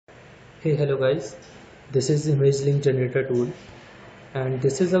Hey, hello guys. This is image link generator tool, and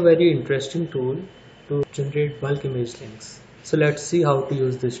this is a very interesting tool to generate bulk image links. So let's see how to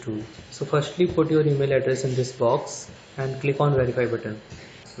use this tool. So firstly, put your email address in this box and click on verify button.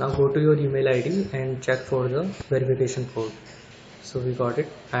 Now go to your email ID and check for the verification code. So we got it,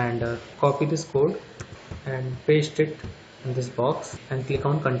 and copy this code and paste it in this box and click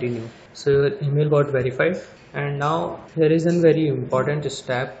on continue. So your email got verified, and now there is a very important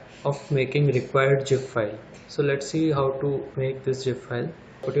step of making required zip file. So let's see how to make this zip file.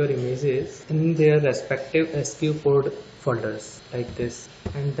 Put your images in their respective SQ code folders like this,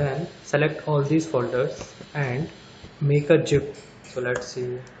 and then select all these folders and make a zip. So let's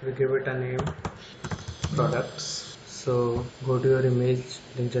see, we give it a name products. So go to your image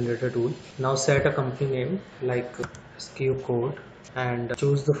link generator tool. Now set a company name like SKU code and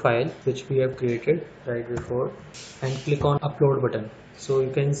choose the file which we have created right before and click on upload button. So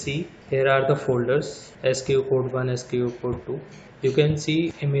you can see here are the folders SKU code 1, SKU code 2. You can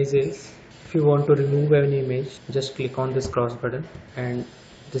see images. If you want to remove any image, just click on this cross button and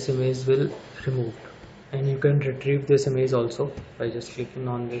this image will remove, and you can retrieve this image also by just clicking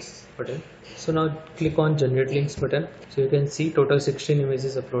on this button. So now click on generate links button. So you can see total 16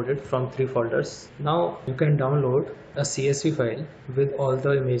 images uploaded from 3 folders. Now you can download a CSV file with all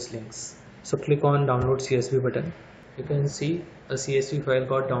the image links. So click on download CSV button. You can see a CSV file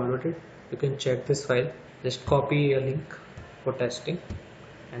got downloaded. You can check this file. Just copy a link for testing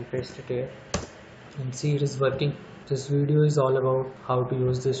and paste it here and see it is working. This video is all about how to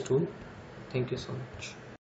use this tool. Thank you so much.